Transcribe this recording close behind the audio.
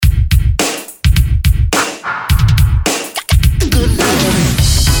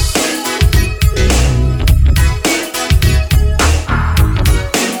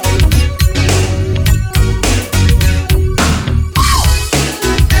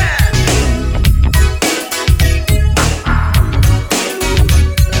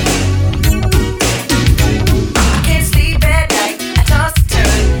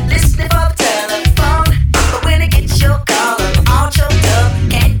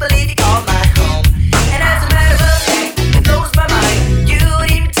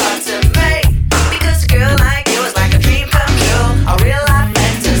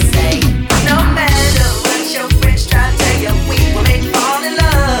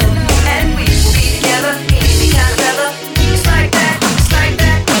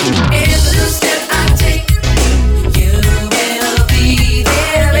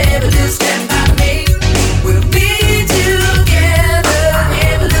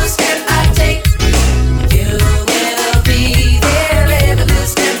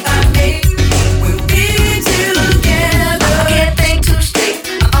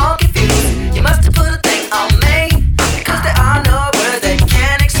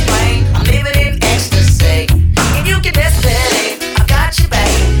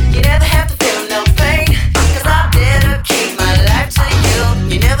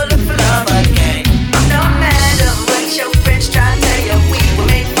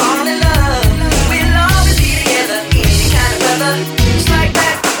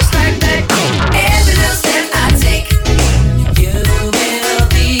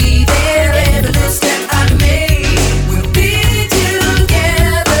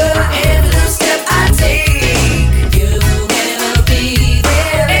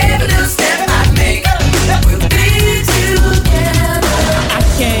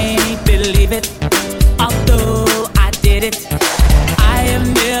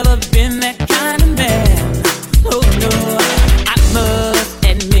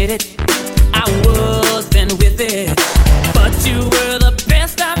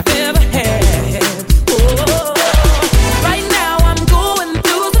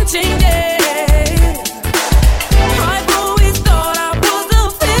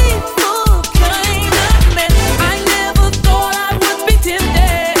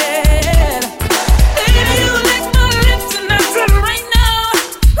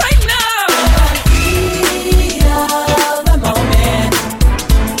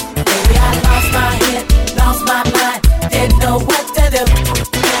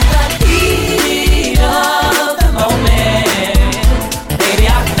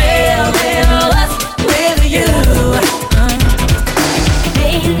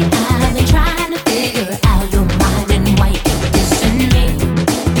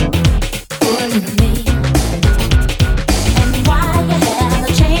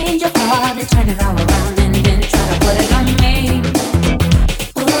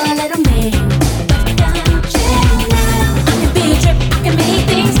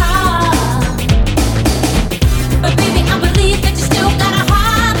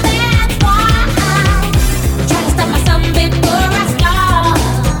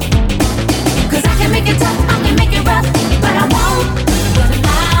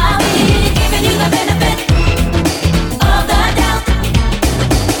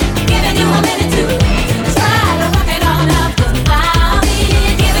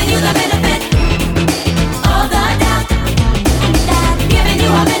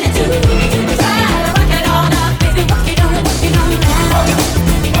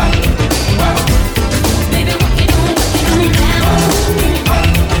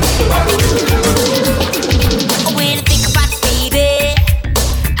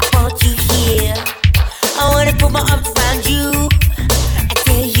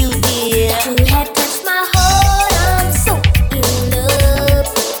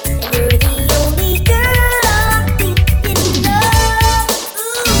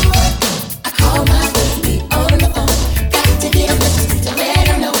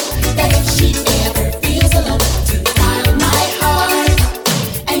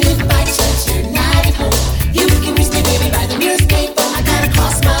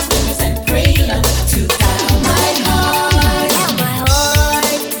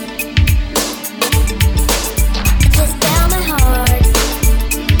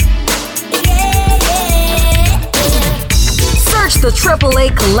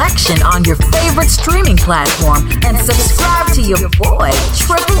AAA collection on your favorite streaming platform and subscribe to your boy,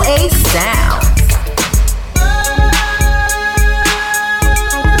 AAA Sound.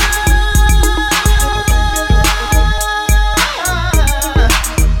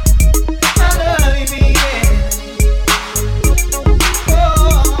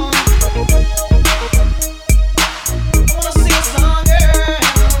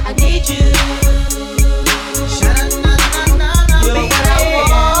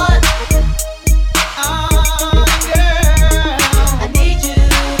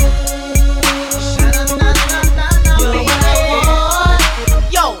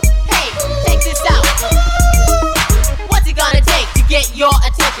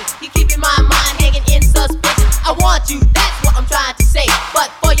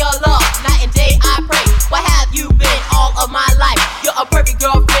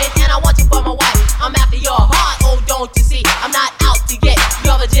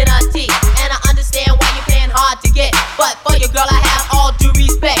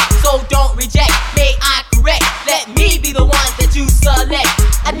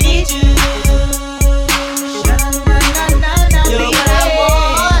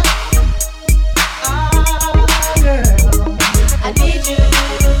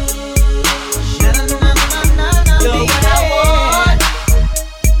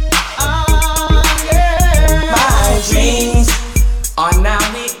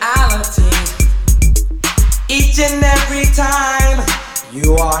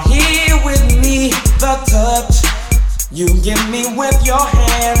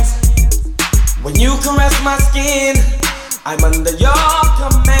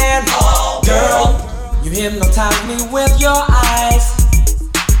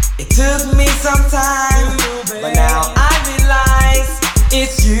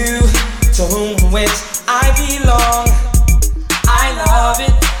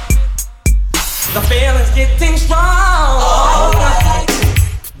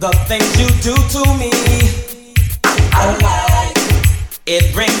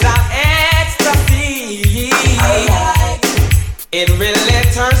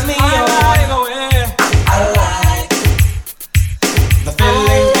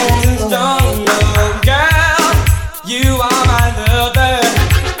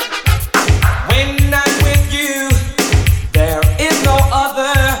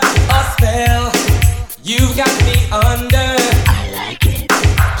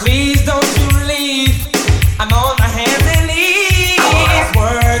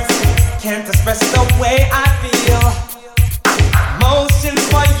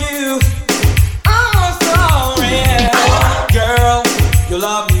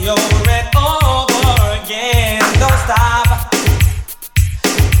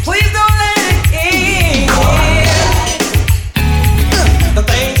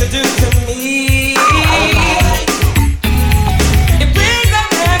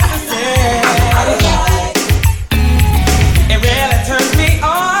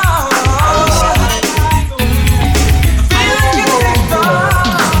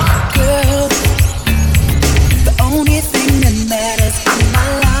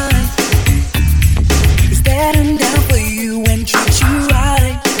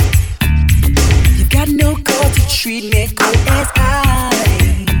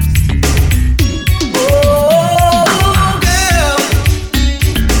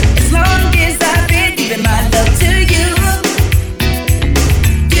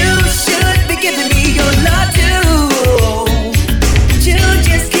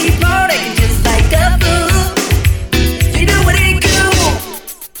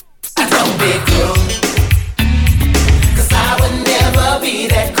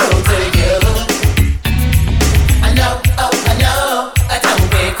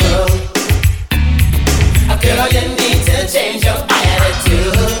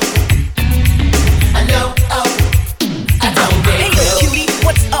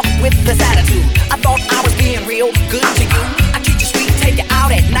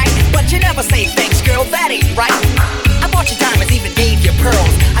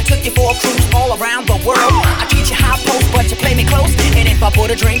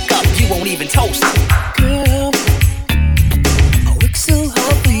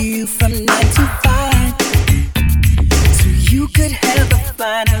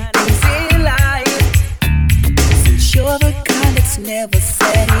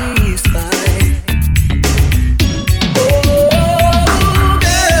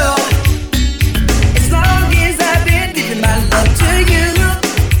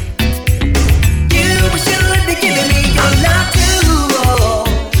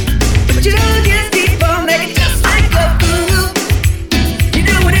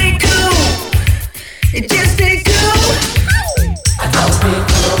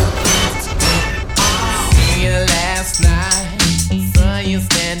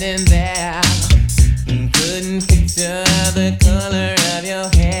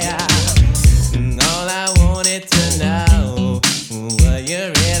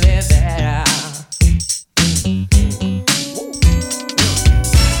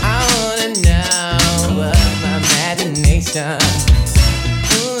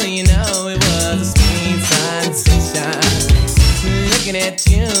 looking at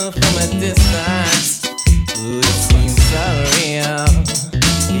you from a distance. Ooh, it seems so real.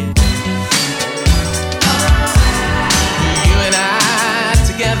 You and I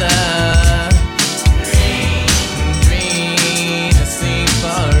together. Dream to seem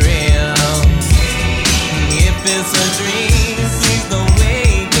for real. If it's a dream, please don't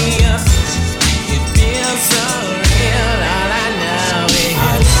wake me up. It feels so real. All I know is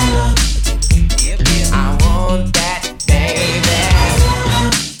I want that, baby.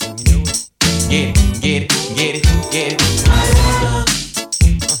 Get it.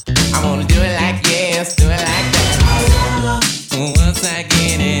 I wanna do it like yes, do it like that. Once I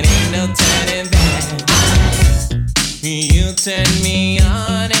get it, ain't no turning back. You turn me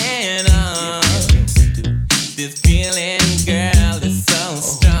on and on. This feeling, girl, is so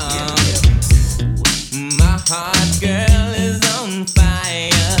strong. My heart, girl, is on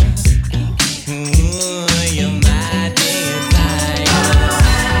fire. Ooh, you're my desire.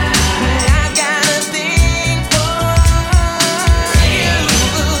 I got a thing for you.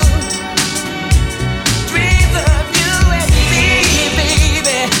 Dreams of you and me,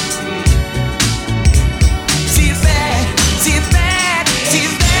 baby. She's bad.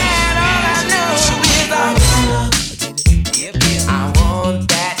 All I know is I want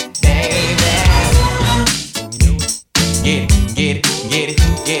that, baby. Get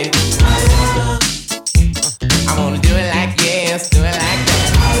it. I wanna do it like yes, do it like that.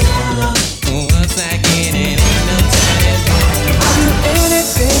 Once I get it, ain't no turning back. I'll do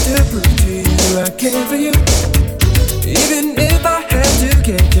anything to prove to you I care for you. Even if I had to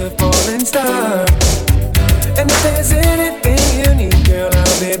catch a falling star. And if there's anything you need, girl,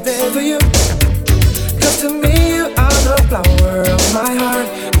 I'll be there for you. 'Cause to me you are the flower of my heart.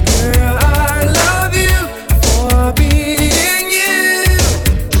 Girl, I love you for being you.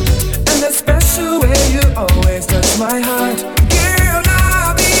 And the special way you always touch my heart. Girl,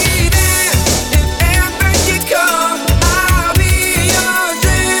 I'll be there if ever you come. I'll be your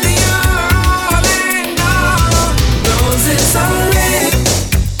dream, your all and all. Roses are red,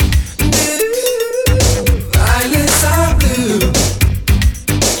 violets are blue,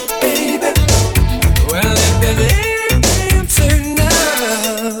 baby. Well, if there's any answer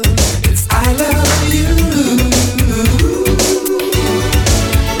now, it's I love you.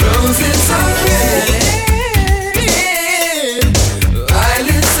 Roses are red,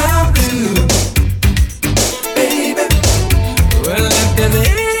 violets are blue, baby. Well, if there's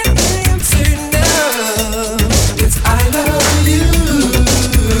any answer now, it's I love you.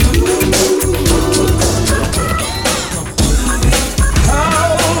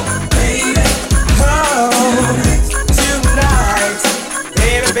 Oh, baby, oh, tonight,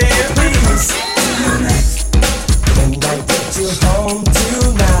 baby, please. When I get you home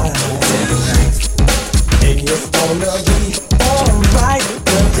tonight, and it's gonna be alright,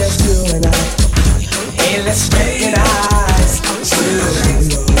 but just you and I. Hey, let's make it eyes true.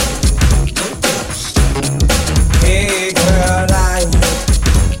 Hey, girl, I'm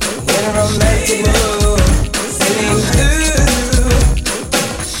in a romantic mood, singing ooh.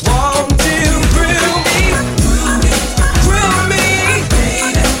 Want to groove me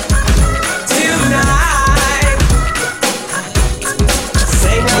tonight.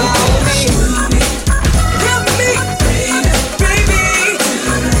 Sing along with me, groove me, baby.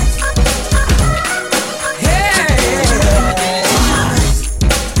 Hey,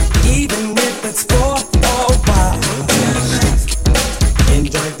 even if it's for a while,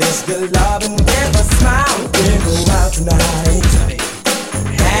 enjoy this good love and give a smile. We'll go out tonight,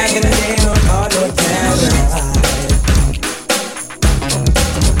 hanging in on your candlelight.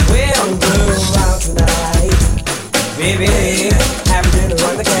 We'll go out tonight, baby, have dinner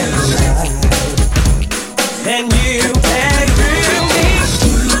on the candlelight. And you can groove me,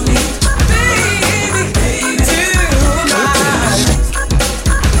 baby, tonight.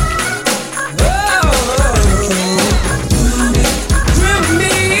 Oh, groove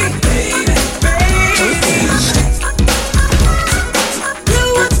me, baby. You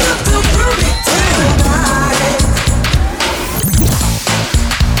want to groove me tonight.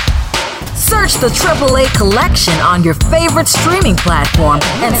 Search the AAA collection on your favorite streaming platform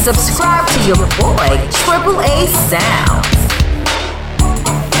and subscribe to your boy, AAA Sounds.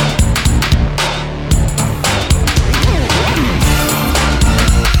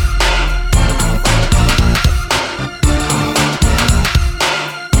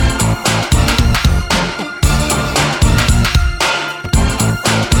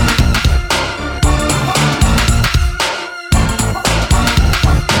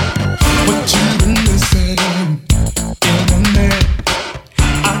 What you been missing in a minute?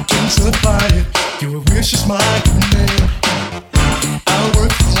 I can supply it. Your wish is my command.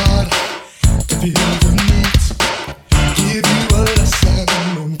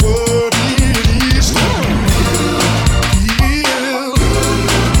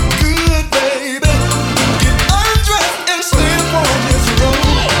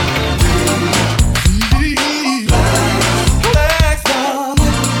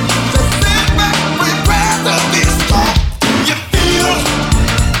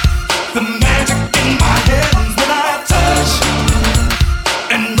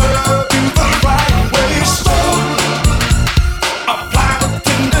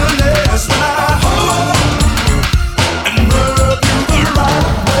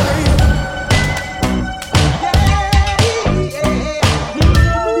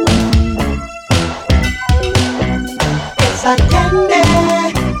 like candy.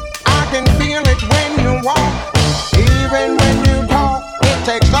 I can feel it when you walk, even when you talk. It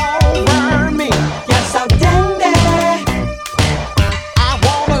takes over me. You're so dandy. I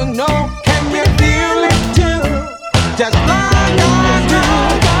wanna know, can you feel it too? Just like I do.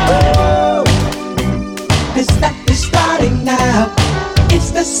 This stuff is starting now. It's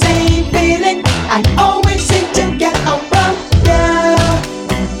the same feeling I always seem to get around you.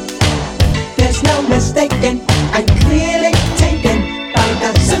 There's no mistaking, I'm clearly taken by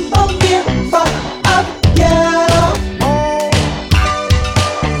the simple mere thought of you.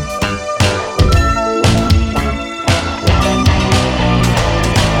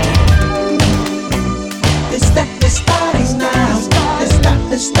 This stuff is starting now. This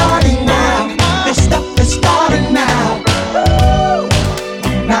stuff is starting now. This stuff is starting now.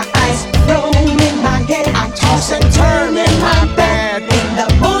 My eyes roll in my head. I toss and turn in my bed. In the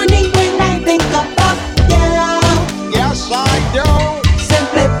morning when I think about you. Yes, I do.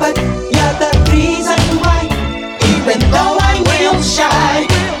 Simply put, you're the reason why. Even though I'm real shy,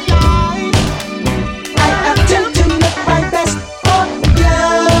 I attempt to look my best for you.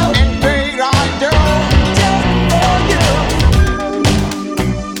 Indeed, I do.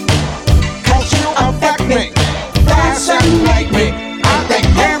 Cause you affect me, fascinate me. I thank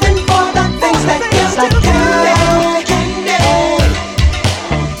heaven for the things that feels like candy.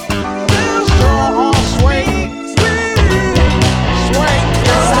 So sweet, sweet,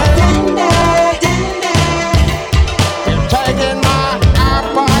 you're taking my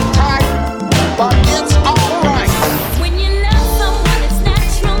appetite, but it's alright. When you love someone, it's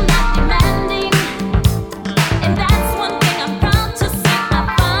natural, not demanding. And that's one thing I'm proud to say I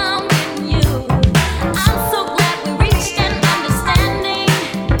found in you. I'm so glad we reached an understanding.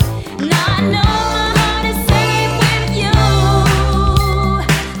 Now I know my heart is safe with you.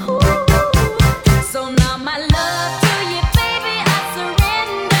 So now my love to you, baby, I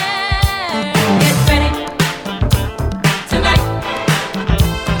surrender. Get ready tonight.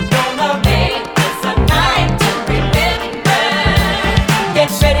 Gonna make this a night to remember. Get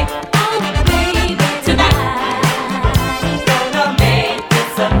ready, oh baby, tonight. Gonna make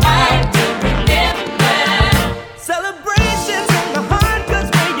this a night to remember. Celebrations in the heart 'cause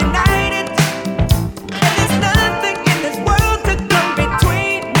we're united. And there's nothing in this world to come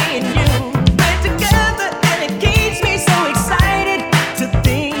between me and you. We're together and it keeps me so excited to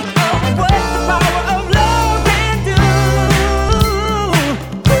think of what the power of love can do.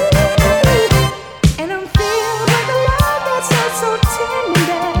 And I'm filled with a love that's so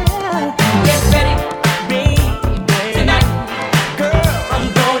tender. Get ready, Baby, tonight. girl, I'm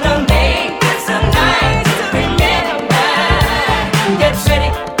gonna make this a night to remember. Get ready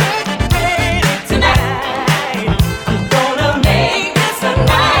tonight. I'm gonna make this a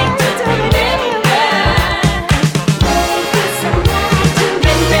night to remember. Make this a night to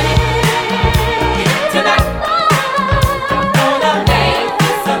remember. Tonight. I'm gonna make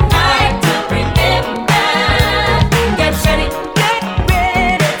this a night to remember. Get ready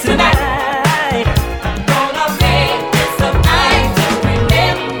tonight. Gonna make this a night to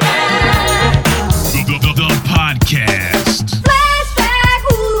remember. The podcast. Flashback,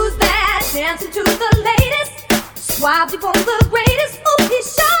 who's that? Dancing to the latest. Swabbed for the greatest. Ooh, he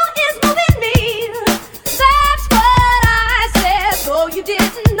sure is moving me. That's what I said, though you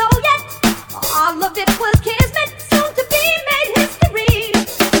didn't know yet. All of it was kismet, soon to be made history.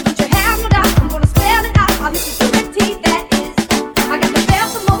 But you have no doubt, I'm gonna spell it out. I'll hit you with T, that is. I got the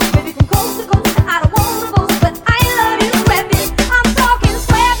best of most, baby, from coast to coast. I don't wanna boast, but I love you, squabbing. I'm talking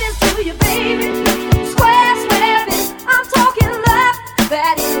squabbing to you, baby. Squabbing. I'm talking love,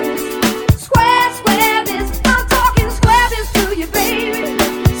 that is. Squabbing. I'm talking squabbing to you, baby.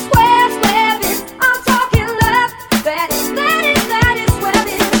 Squabbing. I'm talking love, that is.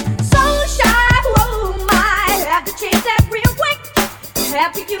 Squabbing. So shy, whoa, my, have to change that real quick.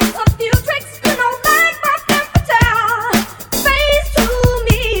 Have to use a few tricks, you know, like my temper town. Face to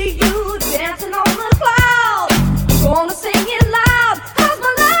me, you dancing on the cloud. Gonna sing it loud, 'cause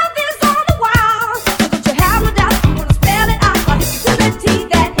my love is on the wild. But you have no doubt, I'm gonna spell it out. I'll hit you to the T,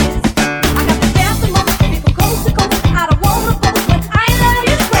 that is. I got the best of most, baby, from coast to coast. I don't wanna boast, but I love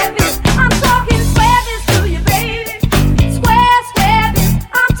you, squabbing. I'm talking squabbing to you, baby. Squabbing.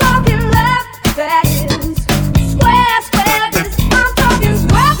 I'm talking love, that is. Squabbing. I'm talking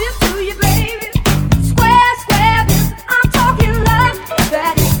squabbing to you, baby. Squabbing. I'm talking love,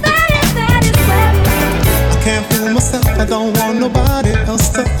 that is. Squabbing. I can't fool myself, I don't want nobody else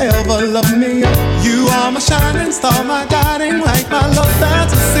to ever love me. You are my shining star, my guiding light, my love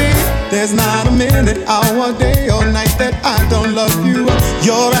fantasy. There's not a minute, hour, day or night that I don't love you.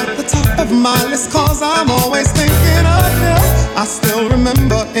 You're at the top of my list, 'cause I'm always thinking of you. I still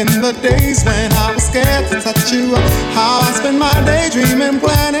remember in the days when I was scared to touch you, how I spent my day dreaming,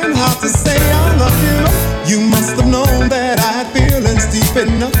 planning how to say I love you. You must have known that I had feelings deep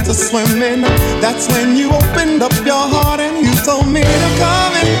enough to swim in. That's when you opened up your heart and you told me to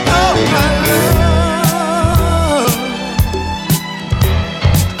come in. Oh my love,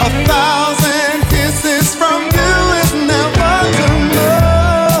 1,000 kisses from you is never too much.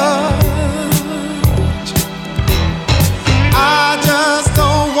 I just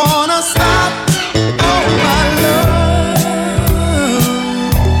don't wanna stop. Oh my love,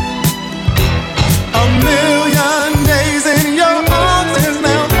 1,000,000 days in your arms is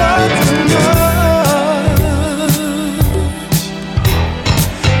never too much.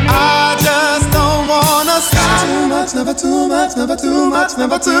 I just don't wanna stop. Too much, never too much, never too much,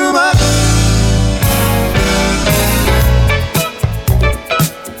 never too much.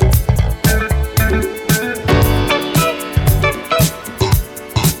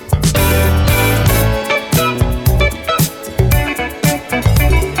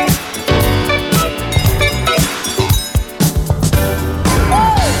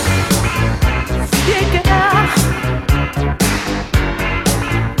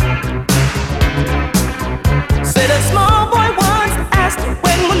 Said a small boy once asked,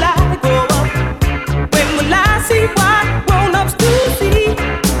 when will I grow up?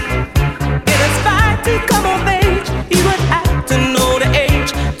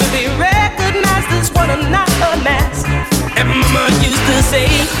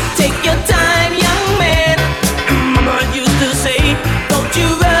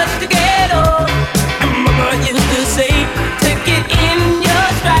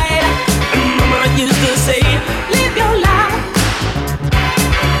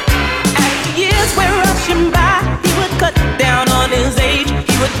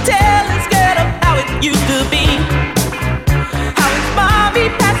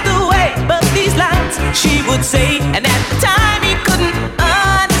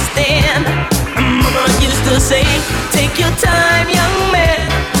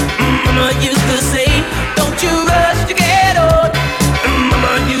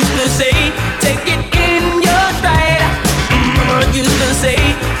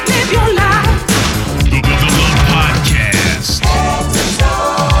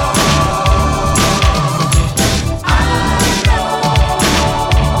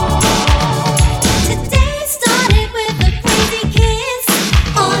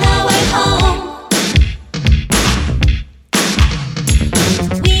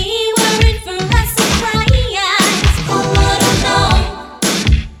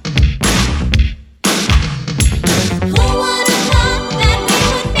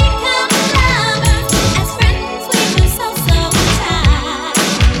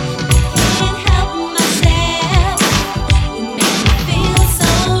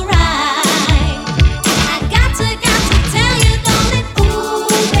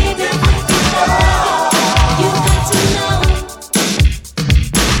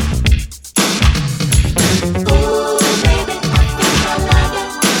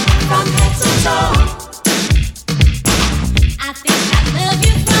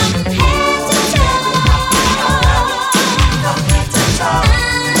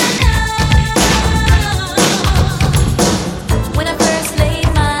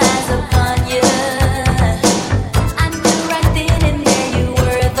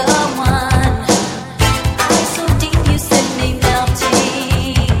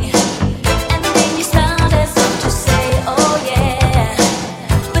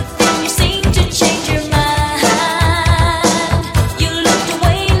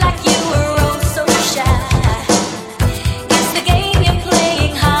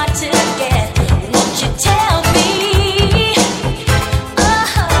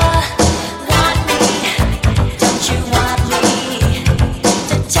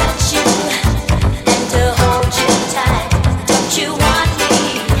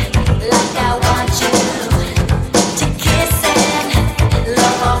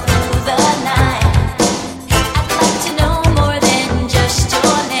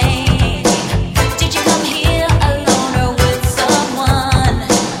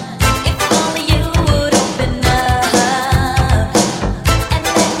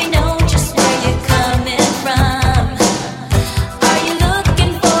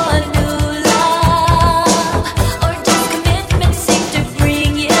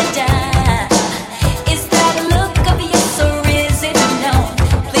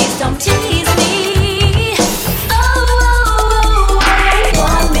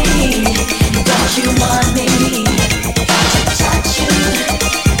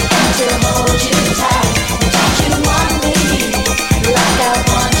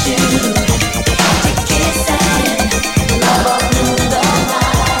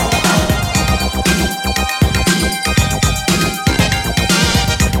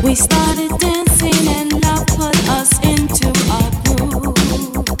 We started dancing and love put us into a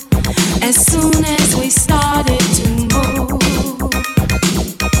groove. As soon as we started to move,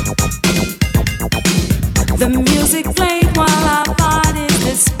 the music played while our bodies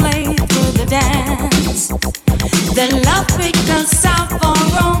displayed through the dance. Then love picked us out for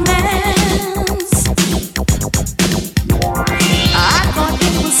romance. I thought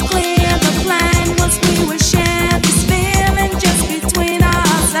it was clear the plan was we would share this feeling just between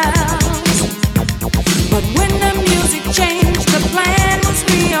ourselves. But when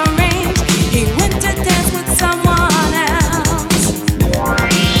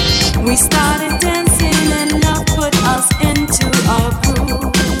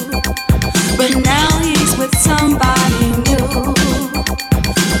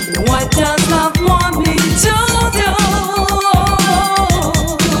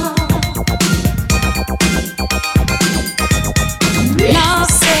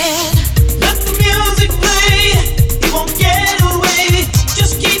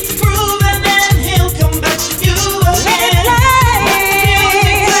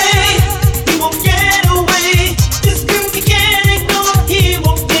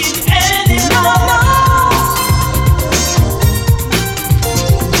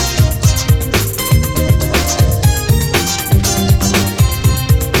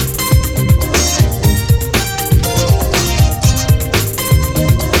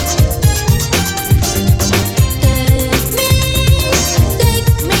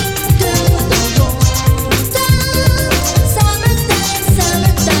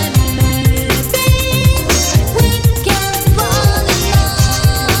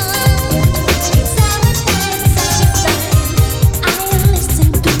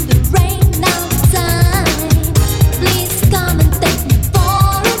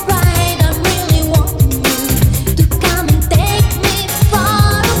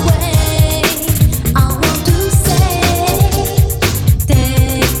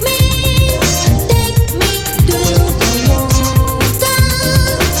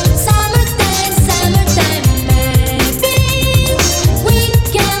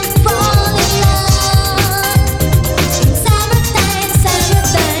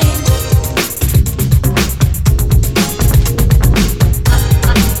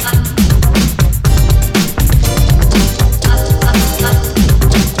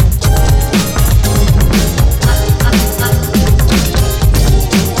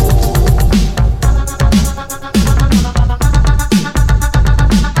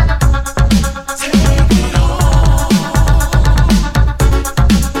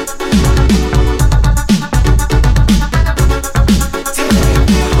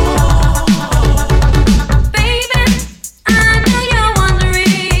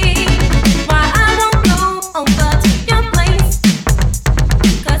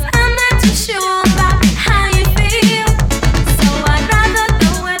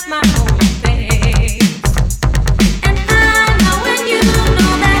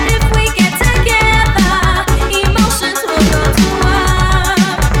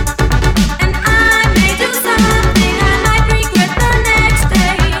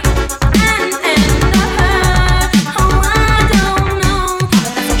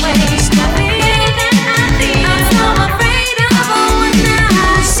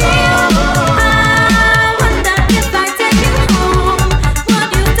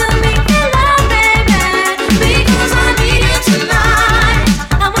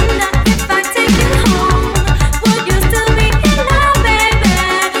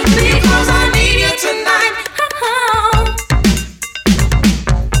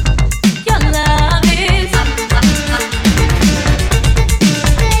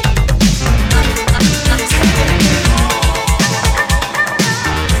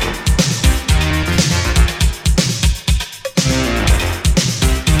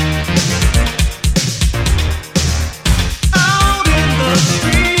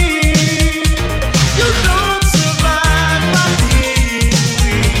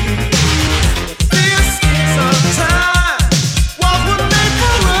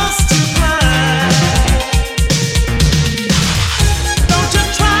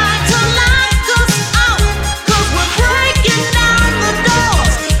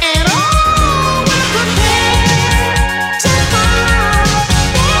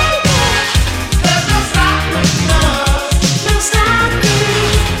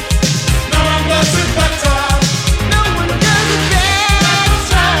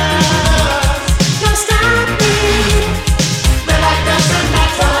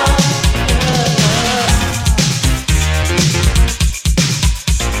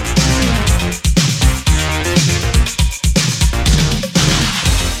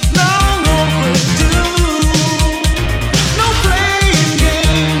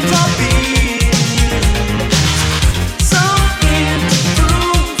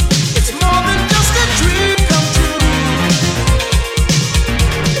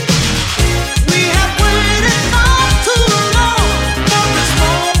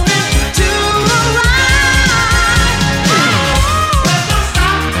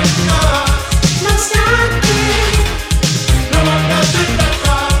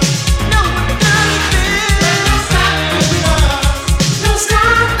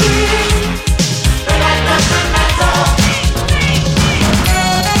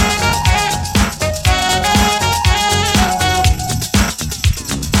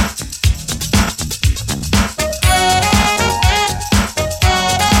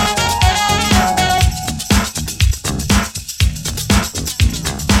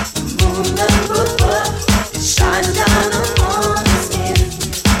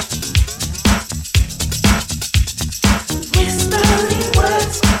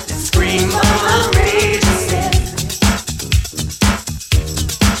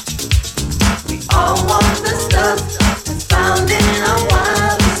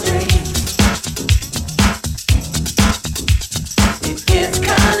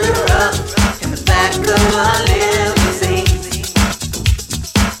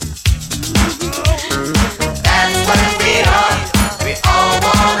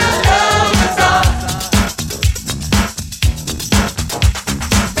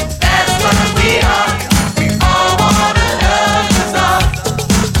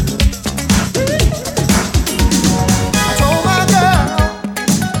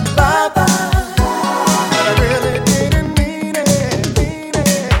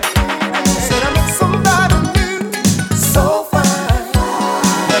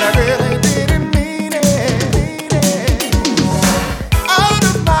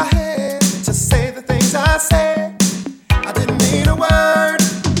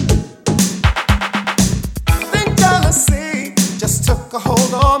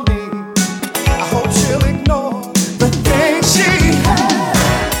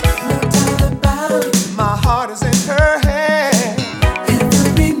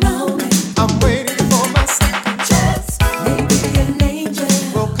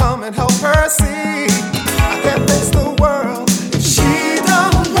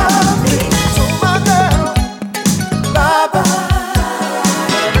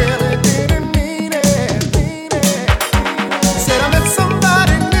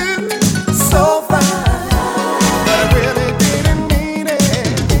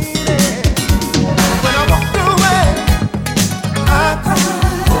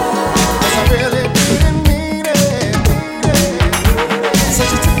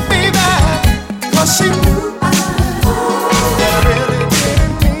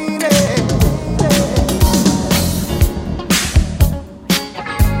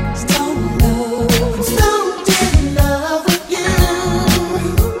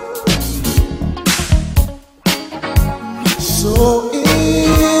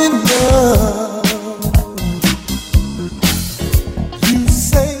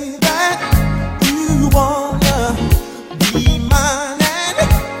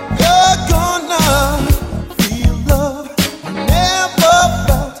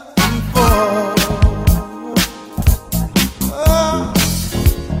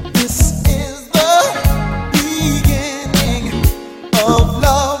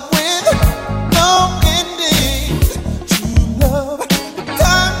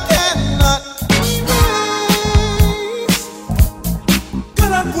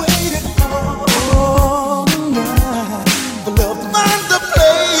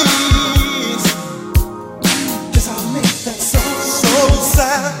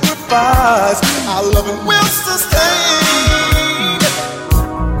sacrifice. Our loving will sustain.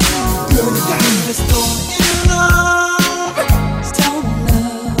 Girl, you got me stone in love. Stone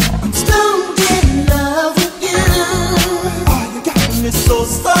love. I'm stoned in love with you. Oh, you got me so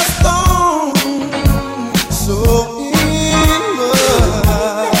stoned. So in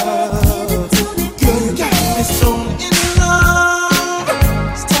love. Girl, you got me stone in love.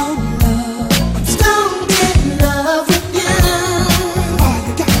 Stone love. I'm stoned in love with you. Oh,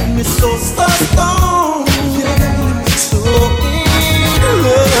 you got me so stoned. Yeah, so in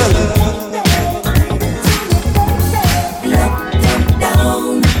love.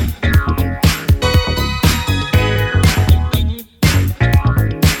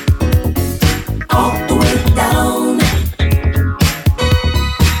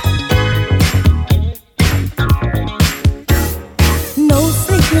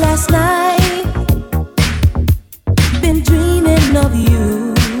 Last night, been dreaming of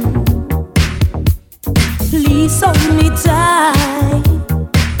you. Please hold me tight,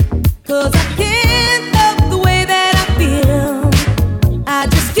 'cause I can't love the way that I feel. I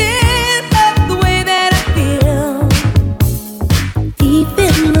just can't love the way that I feel. Deep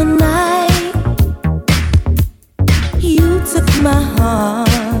in the night, you took my heart.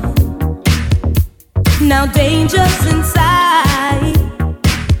 Now danger's inside,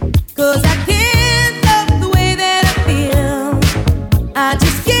 'cause I can't love the way that I feel. I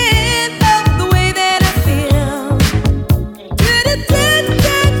just can't love the way that I feel.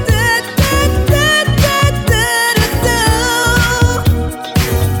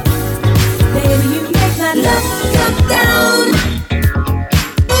 Baby, you make my love come down.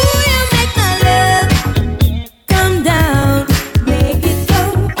 Ooh, you make my love come down. Make it go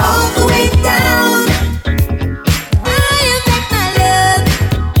all the way down. Ah, you make my love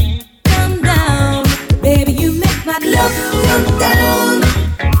come down. Baby, you make my love come down.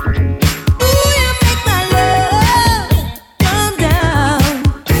 Ooh, you make my love come down.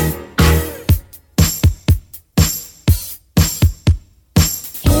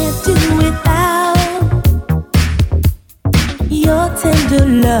 Can't do without your tender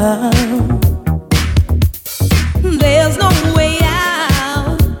love. There's no way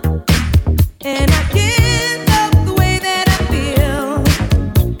out, and I can't love the way that I feel.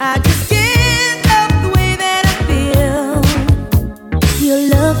 I just can't love the way that I feel. Your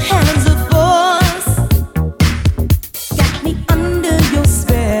love has a force, got me under your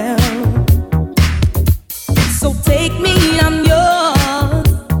spell. So take me, I'm yours,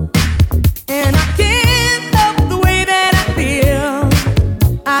 and I can't love the way that I feel.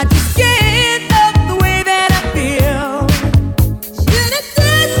 I just can't love the way that I feel.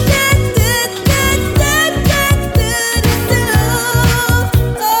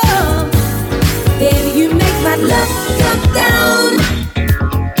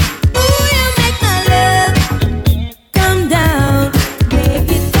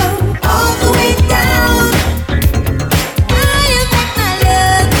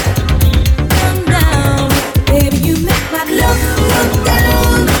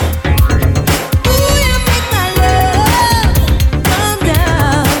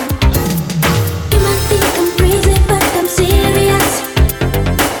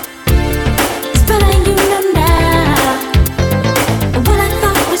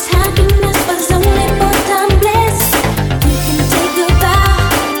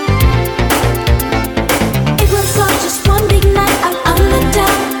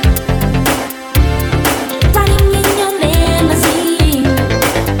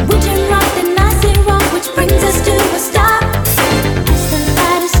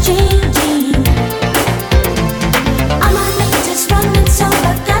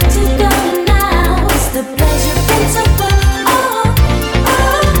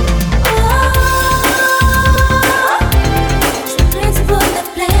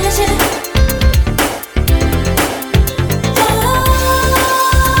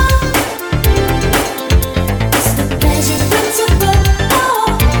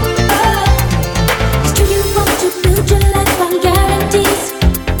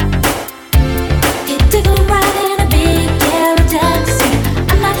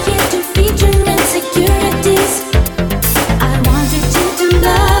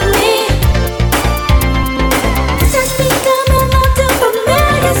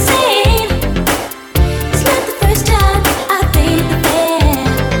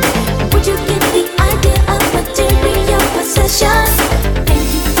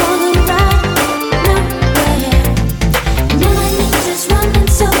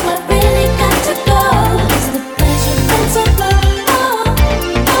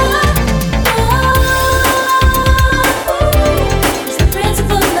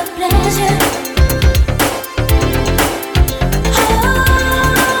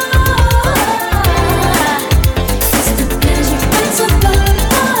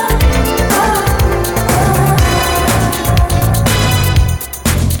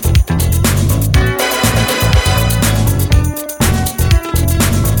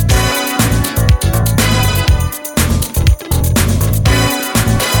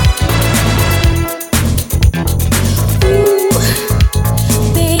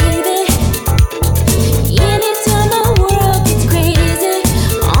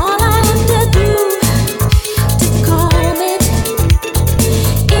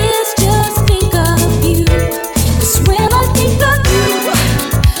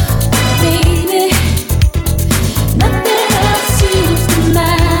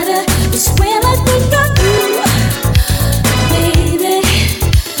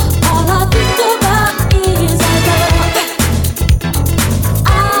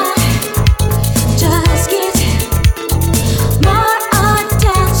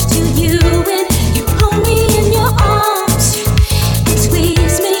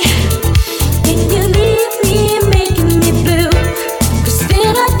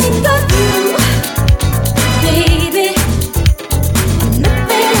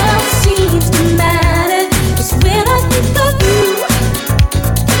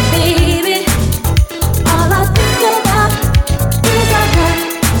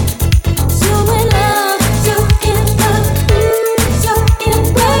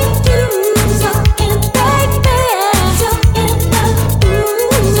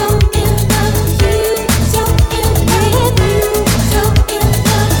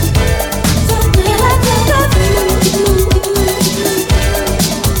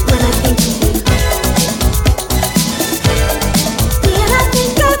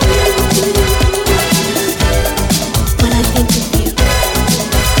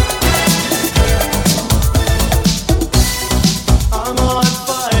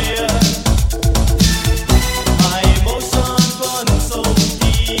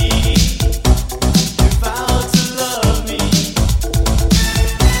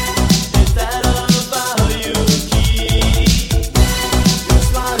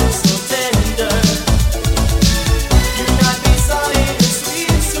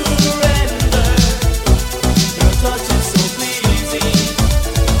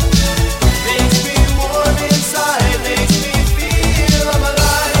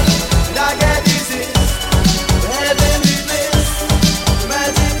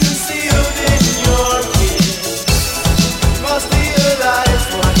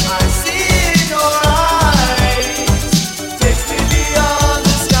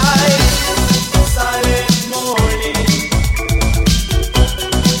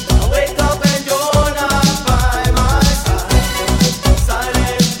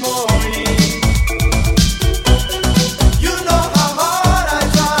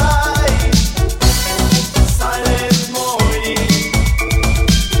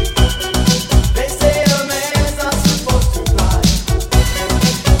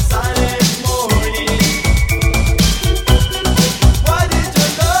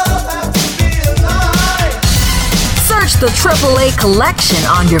 the AAA collection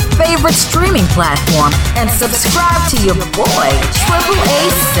on your favorite streaming platform and subscribe to your boy, AAA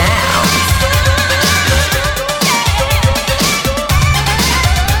Sound.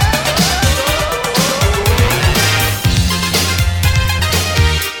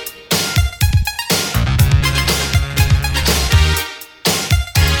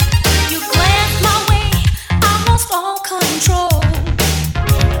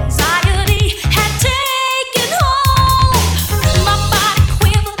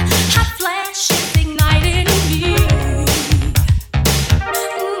 Ignited in me.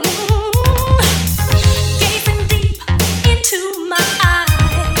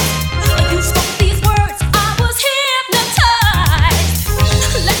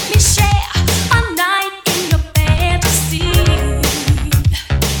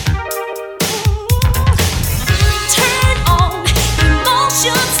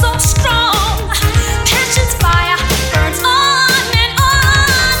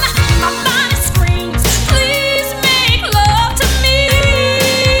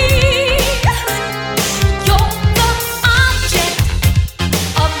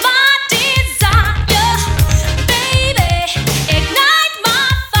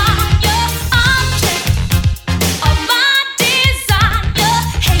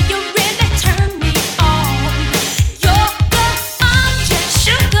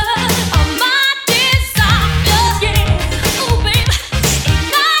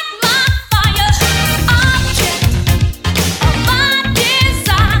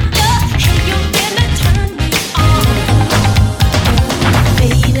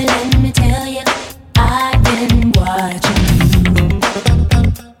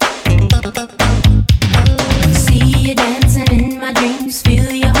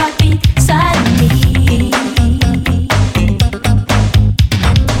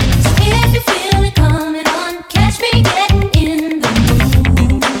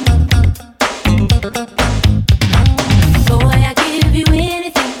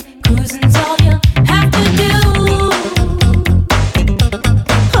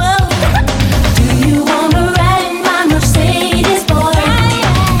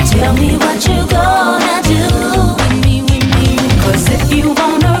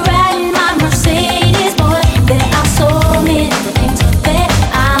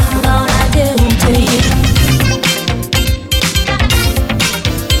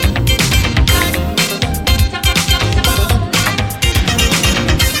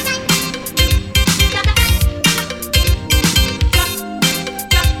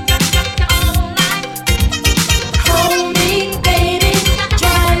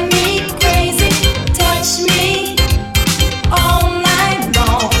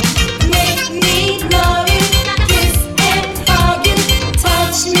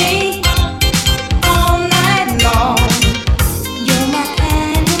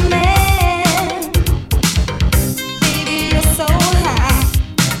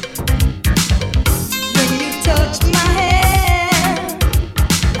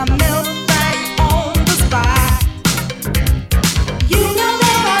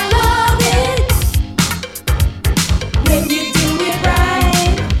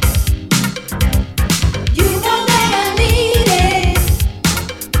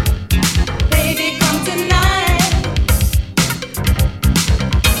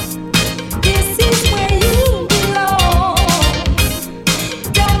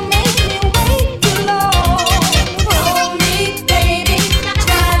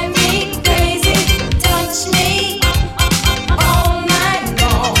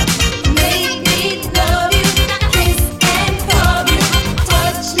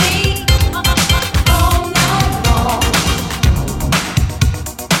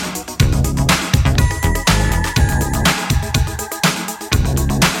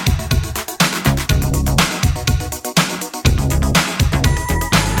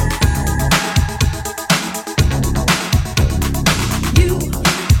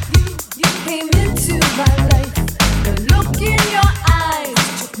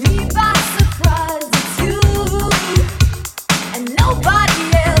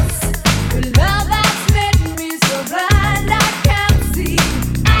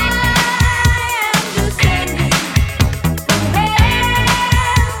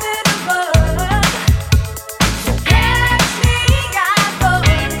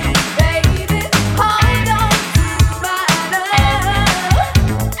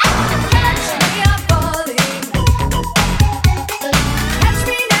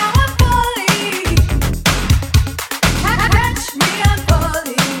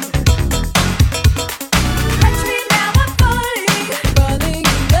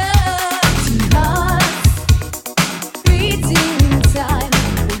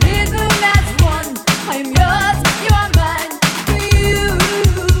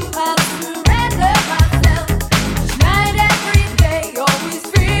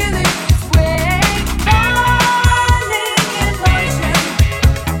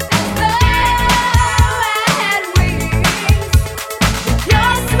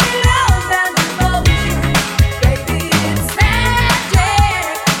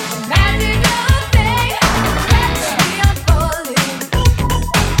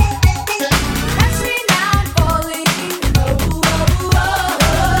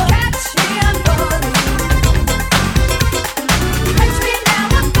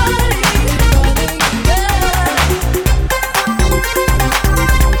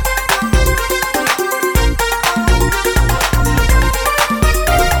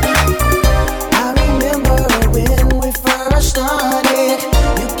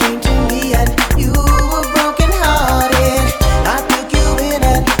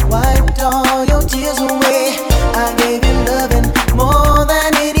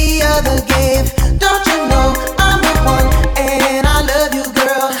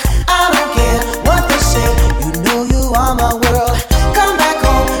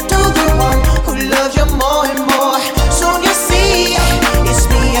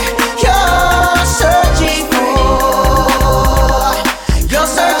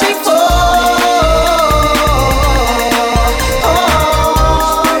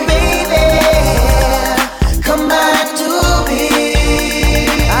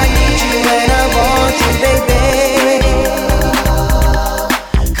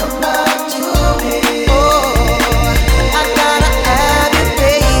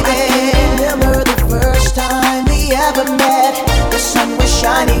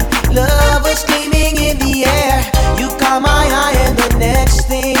 shining, love was gleaming in the air. You caught my eye, and the next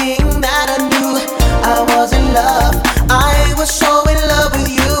thing that I knew, I was in love. I was so in love with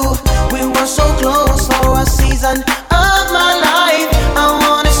you. We were so close for a season of my life. I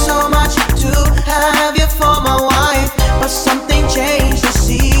wanted so much to have you for my wife, but something changed. The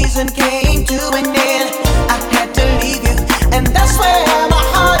season came to an end. I had to leave you, and that's where my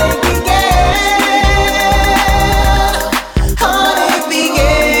heartache began. Heartache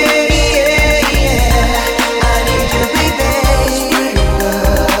began. I need you, baby,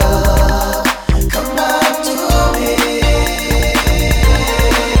 girl. Come back to me.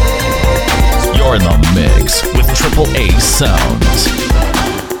 You're in the mix with Triple A Sounds.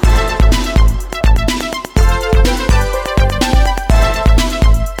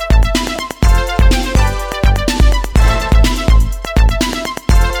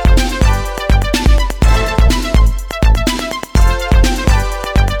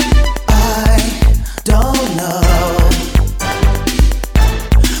 Don't know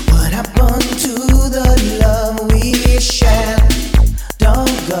what happened to the love we shared.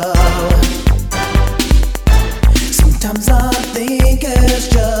 Don't go. Sometimes I think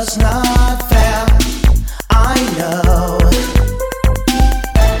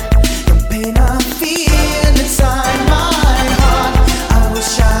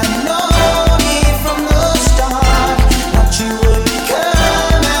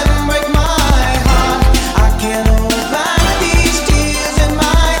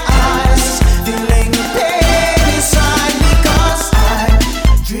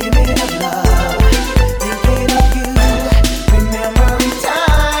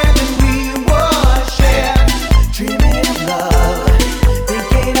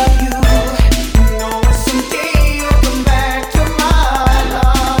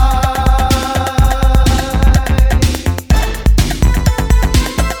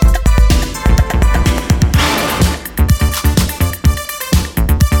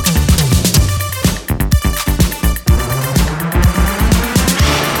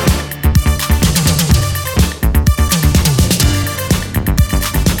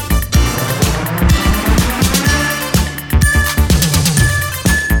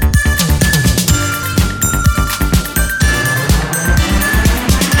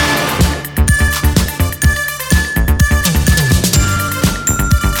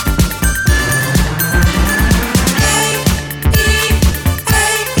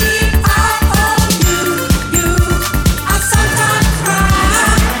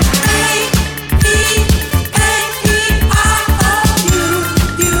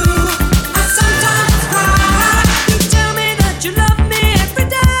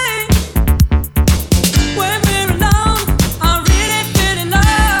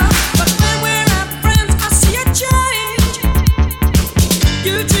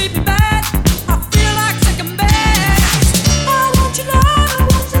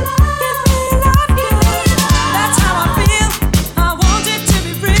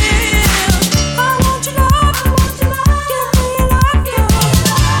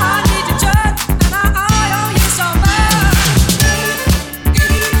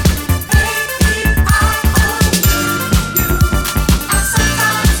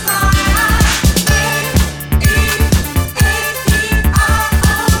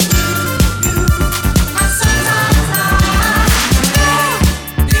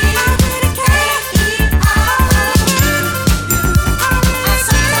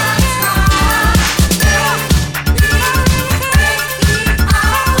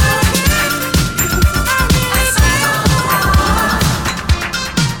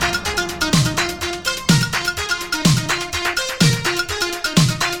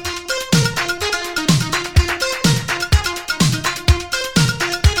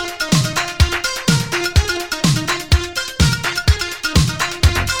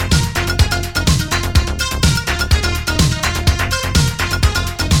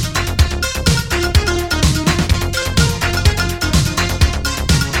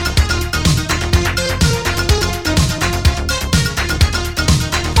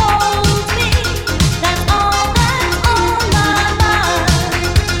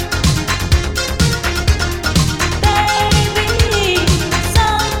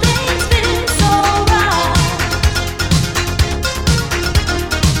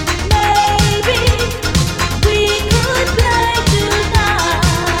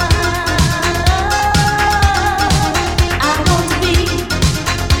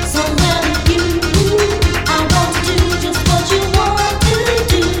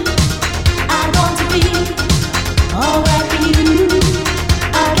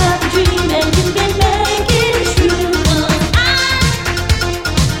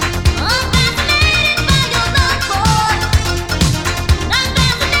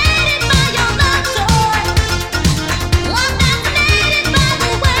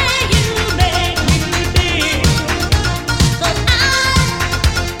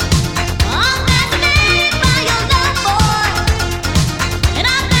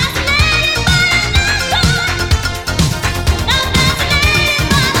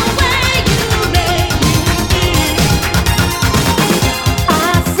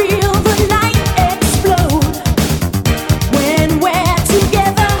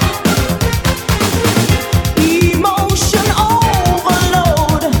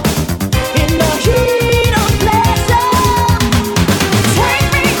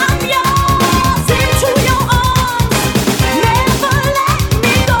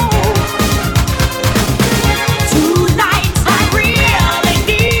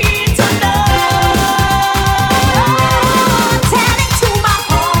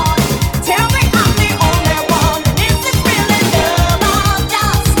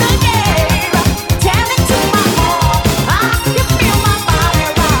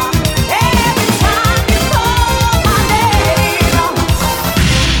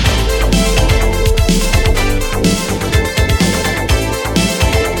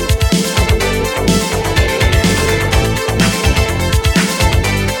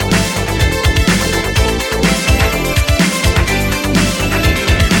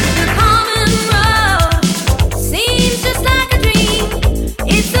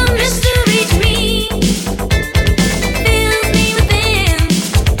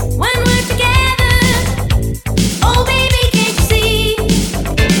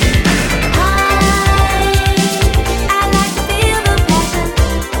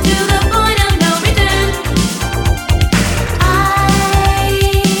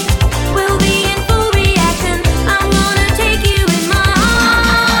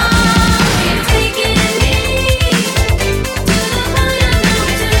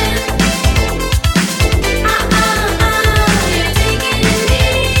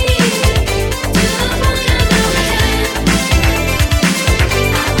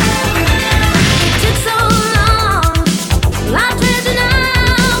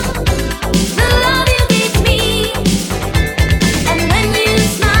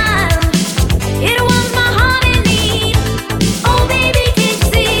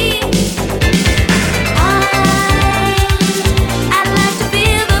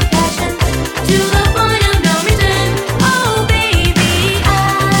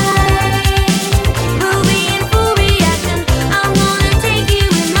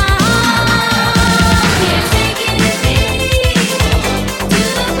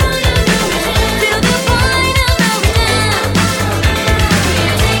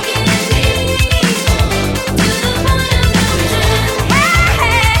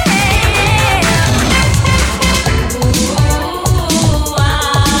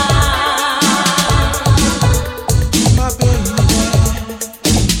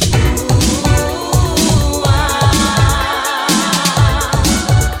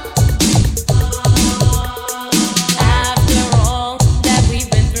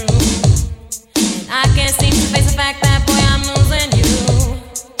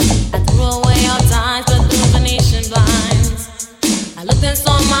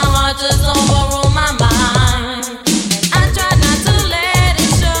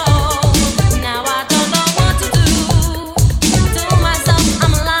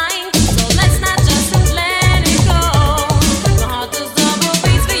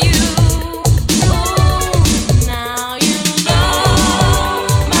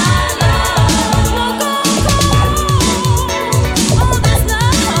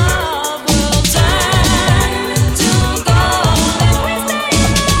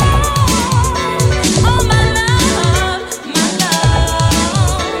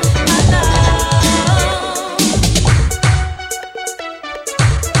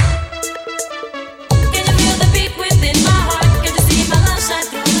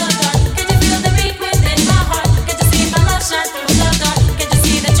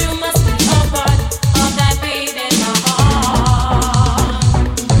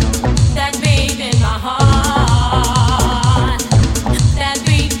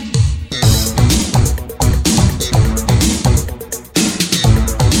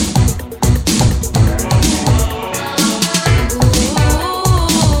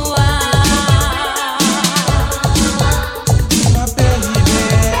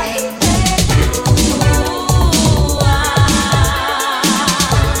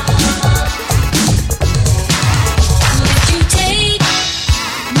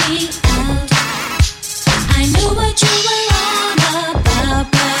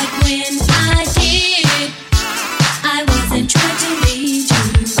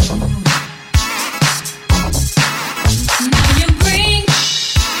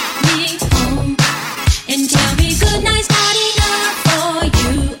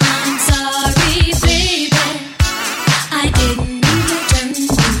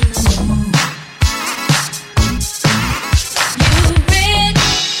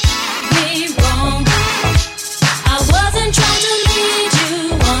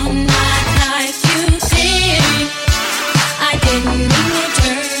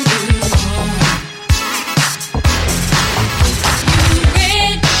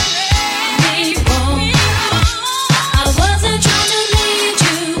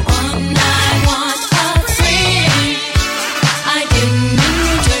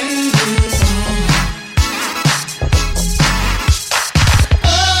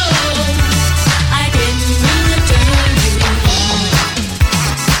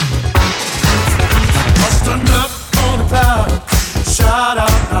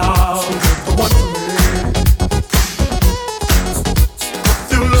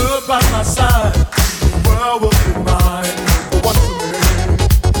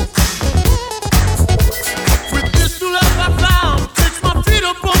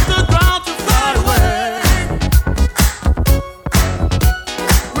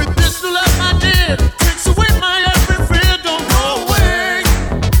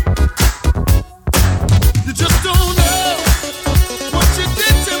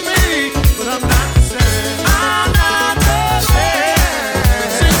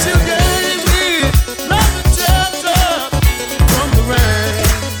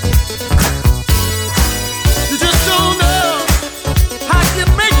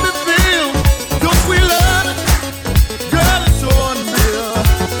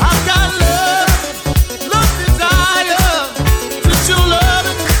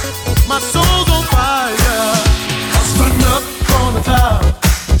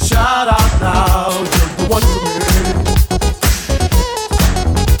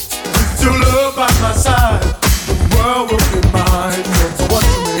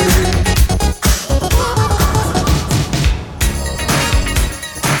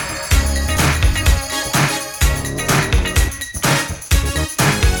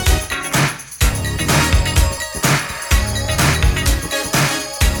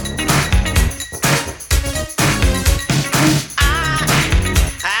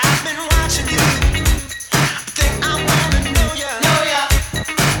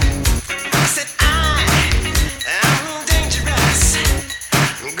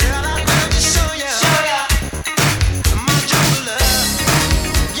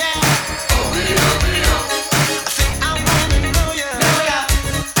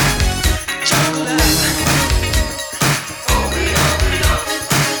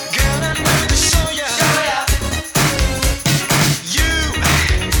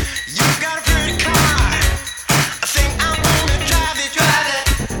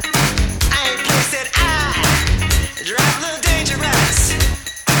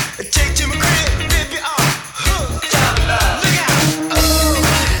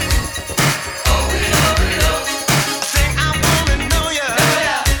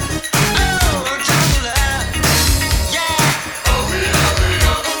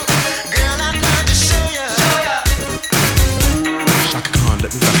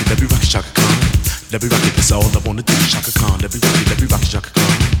Let me rock it, that's all I wanna do. Chaka Khan, let me rock it, Chaka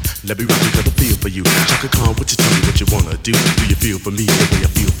Khan. Let me rock it, got a feel for you. Chaka Khan, what you tell me what you wanna do? Do you feel for me the way I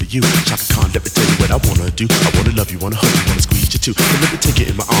feel for you? Chaka Khan, let me tell you what I wanna do. I wanna love you, wanna hug you, wanna squeeze you too. And let me take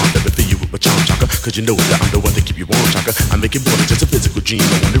it in my arms, let me feel you with my charm, Chaka. Cause you know that I'm the one that keep you warm, Chaka. I make it more than just a physical dream.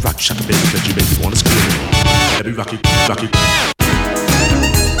 I wanna rock you, Chaka, baby, cause you make me wanna scream. Let me rock it, rock it.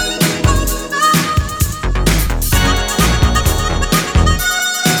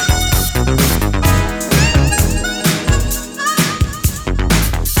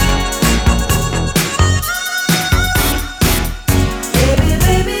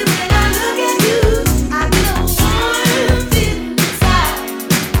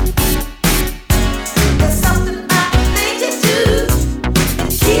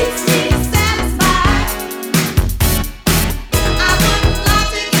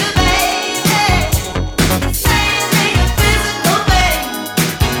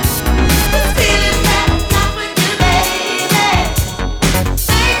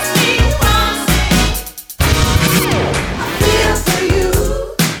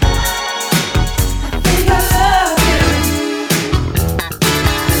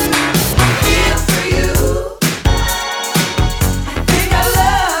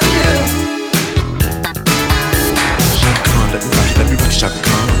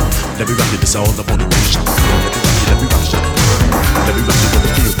 Let me rock it, that's all I wanna do. Chaka Khan, let me rock it, Chaka Khan. Let me rock it, got a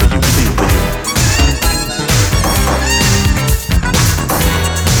feel for you, feel for you.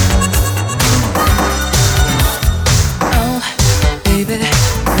 Oh, baby,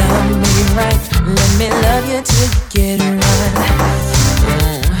 love me right. Let me love you till you get it right.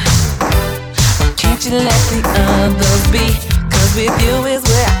 Can't you let the others be? Cause with you is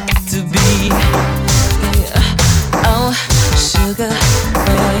where I got to be. Yeah. Oh, sugar,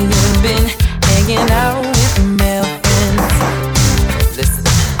 where you been? Hanging out with the male friends. Listen,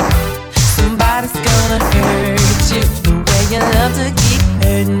 somebody's gonna hurt you the way you love to keep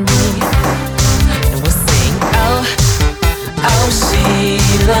hurting me. And we'll sing, oh, oh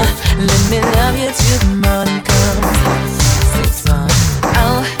Sheila, let me love you till the morning comes. Sing song,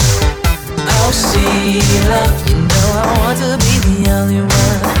 oh, oh Sheila, you know I want to be the only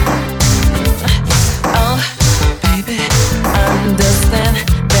one. Oh, baby, understand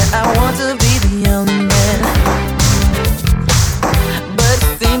that I want to be the only man. But it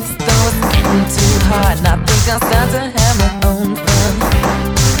seems as though it's getting too hard, and I think I'll start to have my own fun.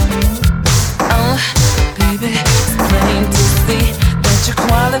 Oh, baby, it's plain to see that you're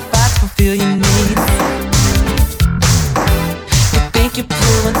qualified to fulfill your needs. You think you're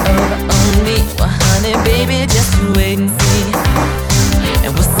pulling over on me? Well, honey, baby, just you wait and see.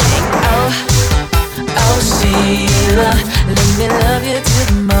 And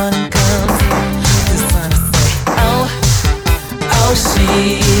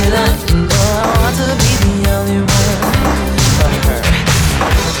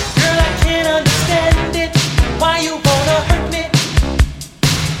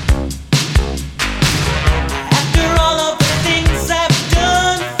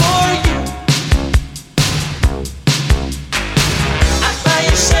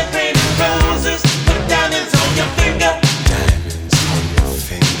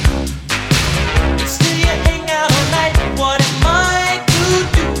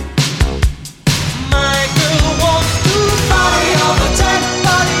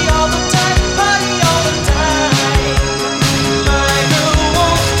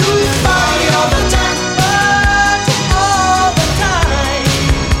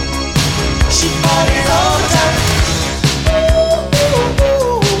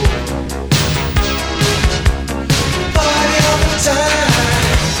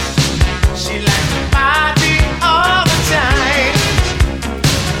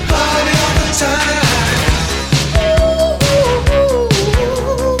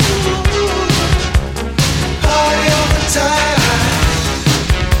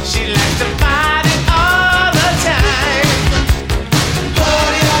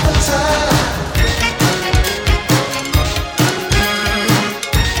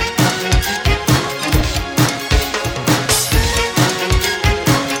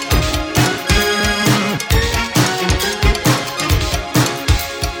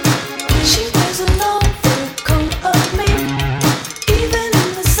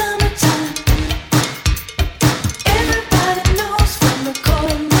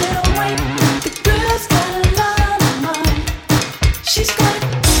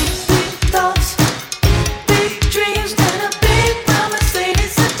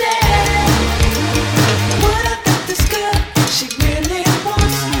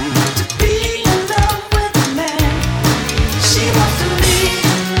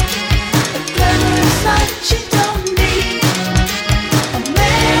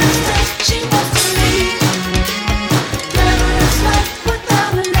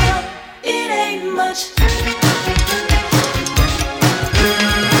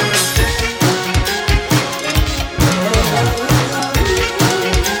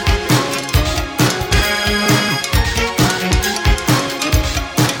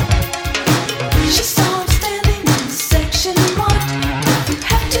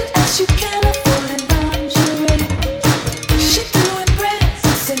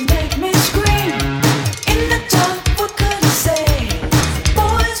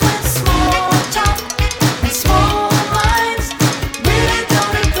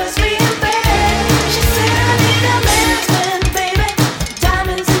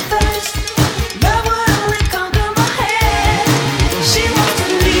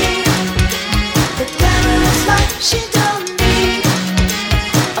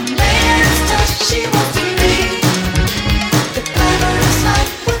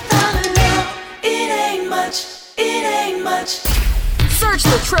Search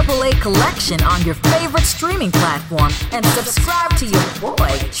the AAA collection on your favorite streaming platform and subscribe to your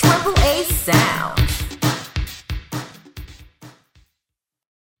boy, Triple A Sound.